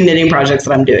the two knitting projects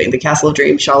that I'm doing: the Castle of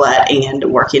Dreams shawlette and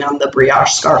working on the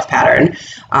brioche scarf pattern.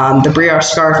 The brioche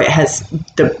scarf, it has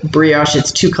the brioche.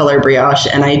 It's 2-color brioche,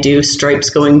 and I do stripes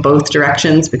going both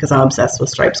directions because I'm obsessed with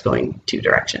stripes going 2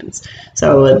 directions.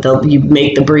 So you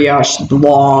make the brioche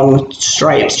long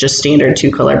stripes, just standard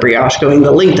 2-color brioche going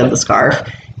the length of the scarf.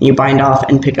 You bind off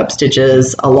and pick up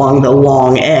stitches along the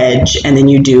long edge, and then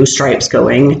you do stripes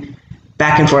going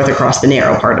back and forth across the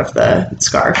narrow part of the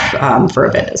scarf for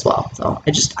a bit as well. So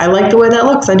I like the way that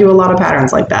looks. I do a lot of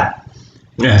patterns like that.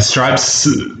 Yeah, stripes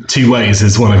 2 ways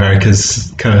is one of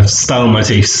Erica's kind of style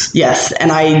motifs. Yes,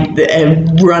 and I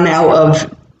run out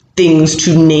of things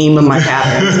to name my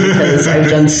patterns because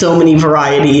I've done so many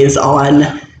varieties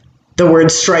on the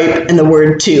word stripe and the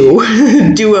word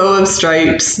 2. Duo of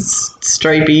stripes,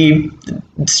 stripey,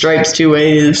 stripes 2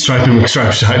 ways. Striping with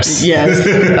stripe stripes. Yes.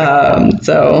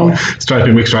 So.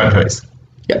 Striping with stripe face.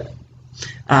 Yep.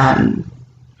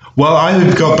 Well,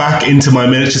 I got back into my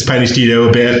miniatures painting studio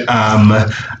a bit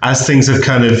as things have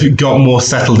kind of got more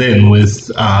settled in with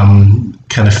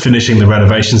kind of finishing the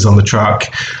renovations on the truck,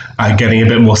 getting a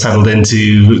bit more settled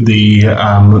into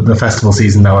the festival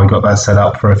season. Now I've got that set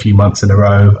up for a few months in a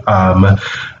row.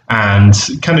 And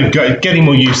kind of getting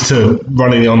more used to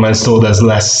running the online store. There's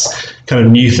less kind of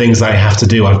new things I have to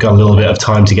do. I've got a little bit of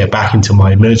time to get back into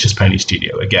my miniatures painting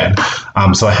studio again.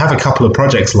 So I have a couple of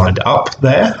projects lined up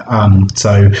there.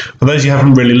 So for those of you who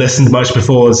haven't really listened much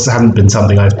before, this hasn't been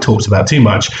something I've talked about too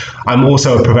much. I'm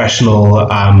also a professional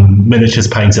miniatures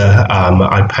painter.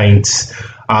 I paint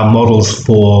models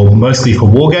mostly for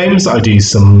war games. I do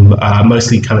some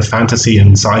mostly kind of fantasy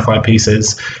and sci-fi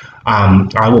pieces.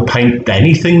 I will paint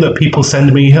anything that people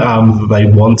send me. They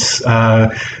want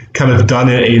kind of done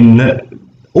in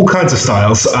all kinds of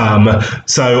styles.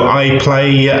 So I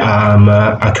play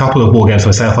a couple of war games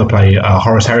myself. I play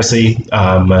Horus Heresy,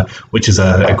 which is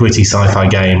a gritty sci-fi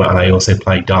game, and I also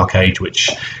play Dark Age,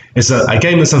 which is a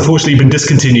game that's unfortunately been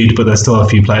discontinued, but there's still a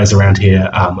few players around here.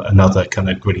 Another kind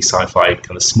of gritty sci-fi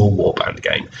kind of small warband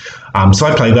game. So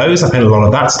I play those. I paint a lot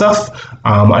of that stuff.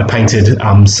 I painted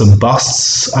some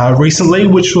busts recently,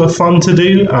 which were fun to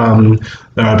do.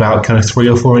 They're about kind of 3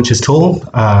 or 4 inches tall.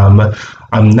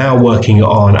 I'm now working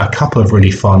on a couple of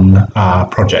really fun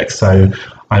projects. So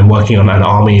I'm working on an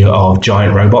army of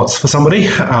giant robots for somebody,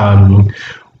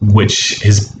 which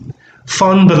is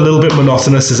fun but a little bit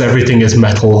monotonous as everything is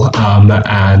metal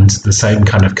and the same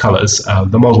kind of colors.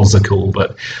 The models are cool,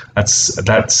 but that's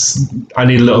I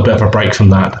need a little bit of a break from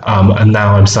that. And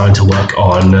now I'm starting to work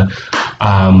on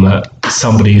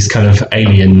somebody's kind of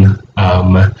alien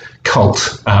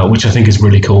cult, which I think is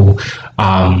really cool.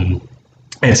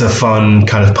 It's a fun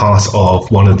kind of part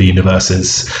of one of the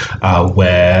universes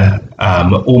where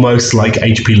almost like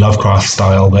H.P. Lovecraft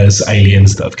style, there's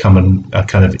aliens that have come and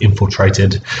kind of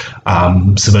infiltrated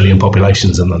civilian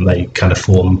populations, and then they kind of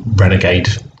form renegade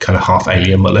kind of half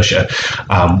alien militia,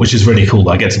 which is really cool.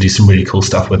 I get to do some really cool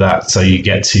stuff with that. So you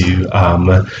get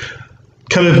to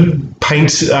kind of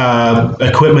paint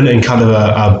equipment in kind of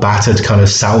a battered kind of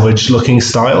salvage looking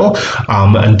style,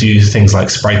 and do things like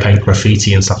spray paint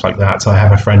graffiti and stuff like that. So I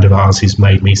have a friend of ours who's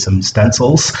made me some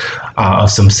stencils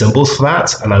of some symbols for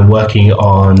that, and I'm working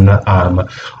on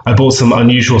I bought some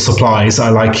unusual supplies. I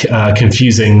like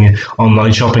confusing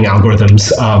online shopping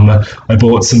algorithms. I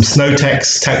bought some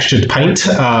Snowtex textured paint.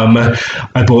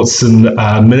 I bought some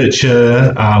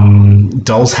miniature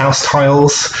doll's house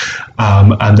tiles.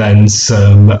 And then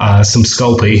some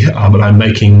Sculpey, and I'm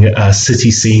making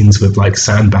city scenes with like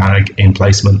sandbag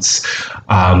emplacements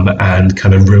and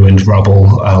kind of ruined rubble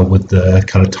with the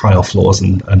kind of tile floors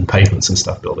and pavements and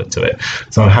stuff built into it.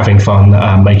 So I'm having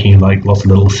fun making like lots of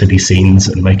little city scenes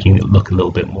and making it look a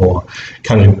little bit more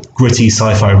kind of gritty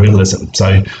sci-fi realism.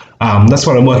 So that's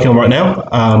what I'm working on right now.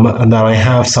 And then I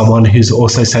have someone who's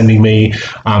also sending me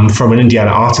from an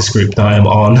Indiana artist group that I'm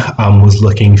on, was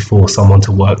looking for someone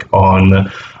to work on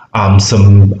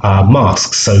some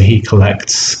masks. So he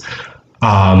collects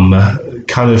kind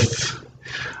of,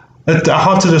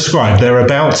 hard to describe. They're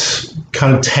about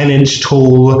kind of 10-inch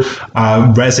tall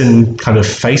resin kind of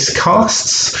face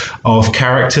casts of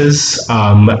characters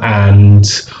and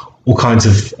all kinds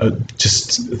of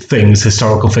just things,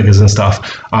 historical figures and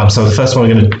stuff. So the first one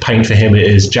I'm going to paint for him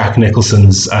is Jack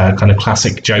Nicholson's kind of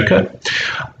classic Joker.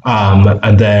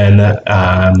 And then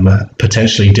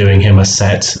potentially doing him a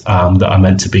set that are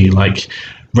meant to be like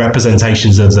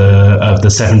representations of the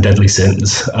 7 deadly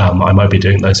sins. I might be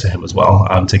doing those for him as well,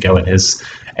 to go in his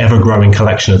ever-growing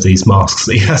collection of these masks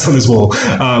that he has on his wall.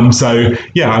 So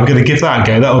yeah, I'm going to give that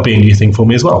a go. That will be a new thing for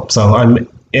me as well. So I'm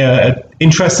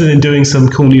interested in doing some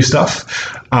cool new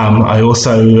stuff. I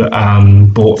also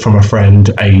bought from a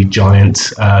friend a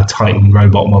giant Titan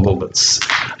robot model that's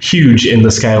huge in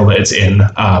the scale that it's in,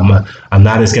 and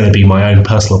that is going to be my own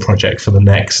personal project for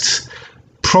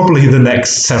probably the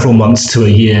next several months to a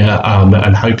year,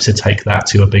 and hope to take that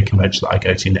to a big convention that I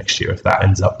go to next year if that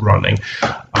ends up running,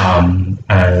 and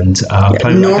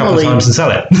play it a couple of times and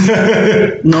sell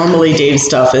it. Normally Dave's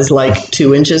stuff is like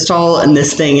 2 inches tall, and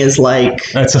this thing is like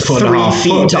it's 3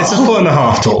 feet tall. It's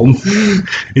 1.5 feet tall.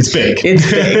 It's big.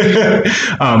 It's big.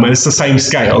 It's the same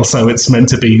scale, so it's meant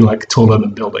to be like taller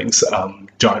than buildings,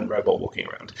 giant robot walking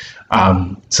around.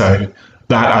 So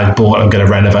that I bought, I'm going to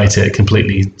renovate it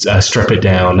completely, strip it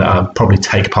down, probably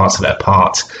take parts of it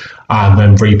apart, and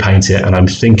then repaint it. And I'm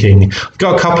thinking, I've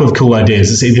got a couple of cool ideas.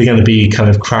 It's either going to be kind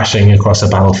of crashing across a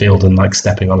battlefield and like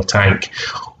stepping on a tank,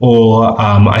 or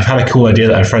I've had a cool idea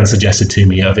that a friend suggested to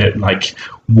me of it like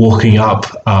walking up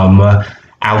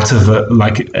out of it,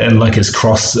 like it's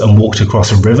crossed and walked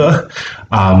across a river,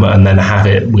 and then have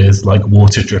it with like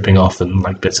water dripping off and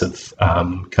like bits of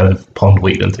kind of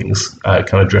pondweed and things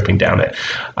kind of dripping down it,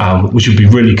 which would be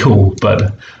really cool.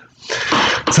 But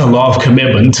it's a lot of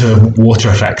commitment to water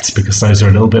effects because those are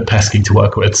a little bit pesky to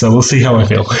work with. So we'll see how I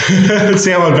feel.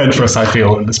 See how adventurous I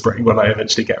feel in the spring when I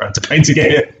eventually get around to painting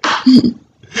it.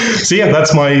 So yeah,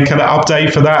 that's my kind of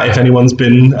update for that. If anyone's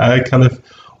been kind of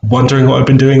wondering what I've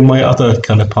been doing in my other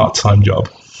kind of part-time job.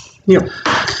 Yep.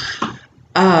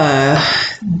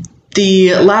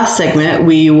 The last segment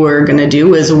we were going to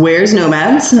do is Where's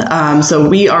Nomads? So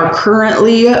we are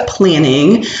currently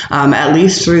planning, at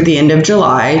least through the end of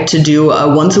July, to do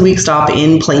a once-a-week stop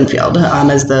in Plainfield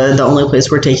as the only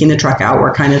place we're taking the truck out.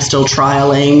 We're kind of still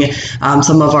trialing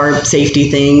some of our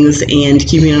safety things and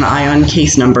keeping an eye on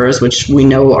case numbers, which we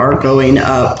know are going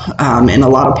up in a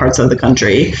lot of parts of the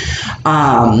country.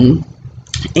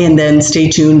 And then stay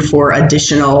tuned for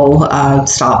additional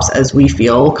stops as we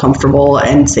feel comfortable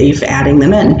and safe adding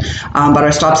them in. But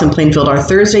our stops in Plainfield are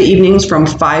Thursday evenings from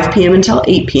 5 p.m. until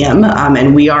 8 p.m.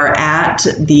 And we are at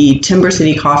the Timber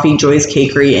City Coffee, Joy's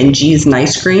Cakery, and G's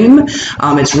Nice Cream.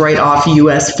 It's right off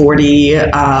US 40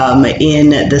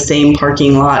 in the same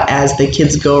parking lot as the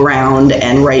Kids Go Round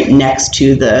and right next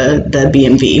to the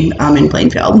BMV in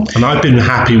Plainfield. And I've been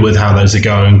happy with how those are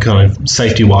going kind of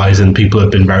safety-wise, and people have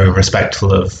been very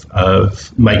respectful of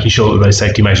making sure that those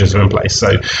safety measures are in place.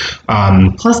 So,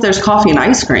 plus there's coffee and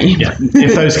ice cream. Yeah,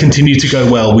 if those continue to go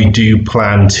well, we do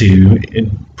plan to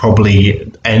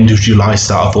probably end of July,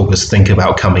 start of August, think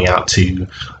about coming out to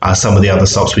some of the other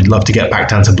stops. We'd love to get back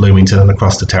down to Bloomington and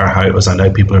across to Terre Haute, as I know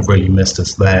people have really missed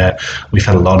us there. We've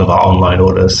had a lot of our online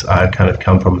orders kind of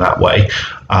come from that way.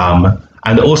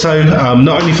 And also,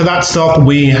 not only for that stop,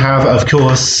 we have, of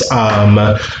course,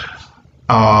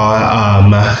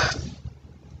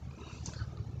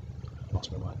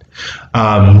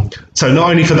 so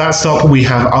not only for that stop, we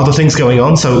have other things going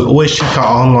on. So always check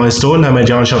our online store,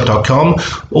 nomadyarnshop.com.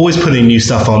 Always putting new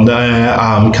stuff on there,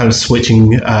 kind of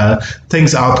switching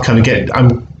things up,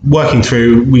 I'm working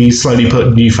through, we slowly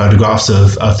put new photographs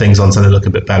of things on so they look a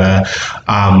bit better.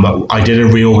 I did a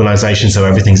reorganization so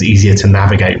everything's easier to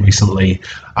navigate recently.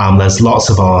 There's lots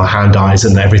of our hand dyes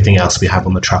and everything else we have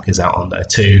on the truck is out on there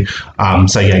too.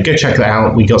 So yeah, go check that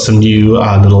out. We got some new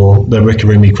the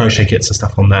Rickarumi crochet kits and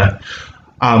stuff on there.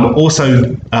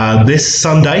 Also, this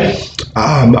Sunday,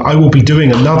 I will be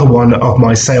doing another one of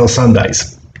my sale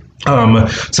Sundays. So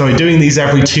we're doing these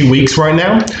every 2 weeks right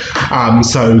now.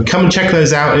 So come and check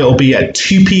those out. It'll be at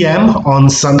 2 p.m. on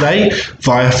Sunday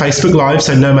via Facebook Live.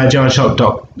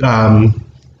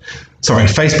 So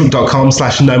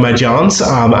facebook.com/nomadyarns,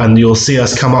 and you'll see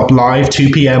us come up live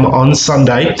 2 p.m. on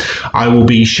Sunday. I will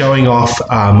be showing off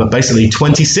basically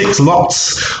 26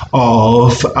 lots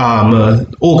of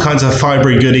all kinds of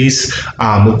fibery goodies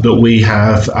that we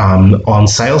have on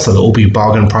sale. So they'll all be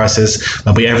bargain prices.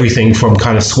 There'll be everything from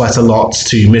kind of sweater lots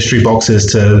to mystery boxes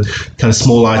to kind of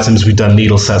small items. We've done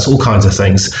needle sets, all kinds of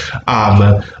things.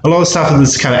 A lot of stuff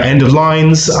that's kind of end of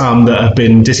lines that have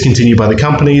been discontinued by the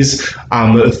companies.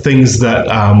 Things that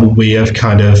we have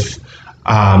kind of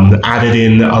added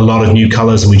in a lot of new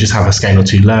colors, and we just have a skein or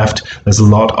two left. There's a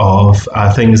lot of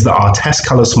things that are test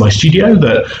colors for my studio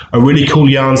that are really cool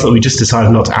yarns that we just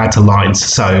decided not to add to lines.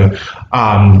 So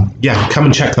yeah, come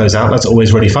and check those out. That's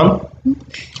always really fun.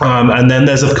 And then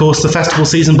there's, of course, the festival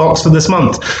season box for this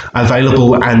month,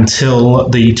 available until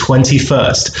the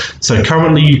 21st. So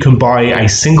currently you can buy a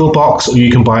single box or you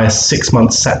can buy a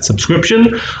 6-month set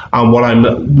subscription. What I'm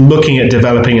looking at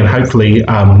developing, and hopefully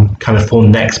kind of for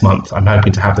next month, I'm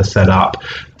hoping to have this set up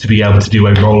to be able to do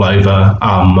a rollover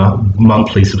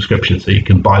monthly subscription. So you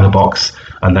can buy the box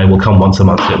and they will come once a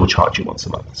month. It will charge you once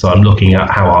a month. So I'm looking at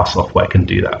how our software can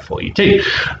do that for you too.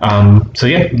 So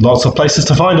yeah, lots of places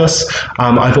to find us.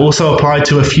 I've also applied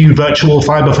to a few virtual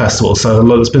fiber festivals. So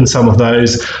there's been some of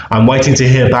those. I'm waiting to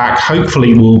hear back. Hopefully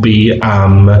you'll be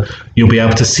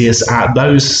able to see us at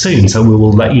those soon. So we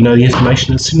will let you know the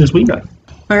information as soon as we know.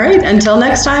 All right, until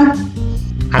next time.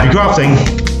 Happy crafting.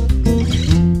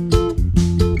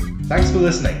 Thanks for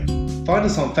listening. Find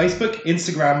us on Facebook,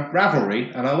 Instagram,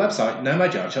 Ravelry, and our website,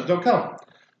 nomadyarnshop.com.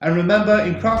 And remember,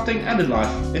 in crafting and in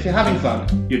life, if you're having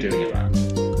fun, you're doing it right.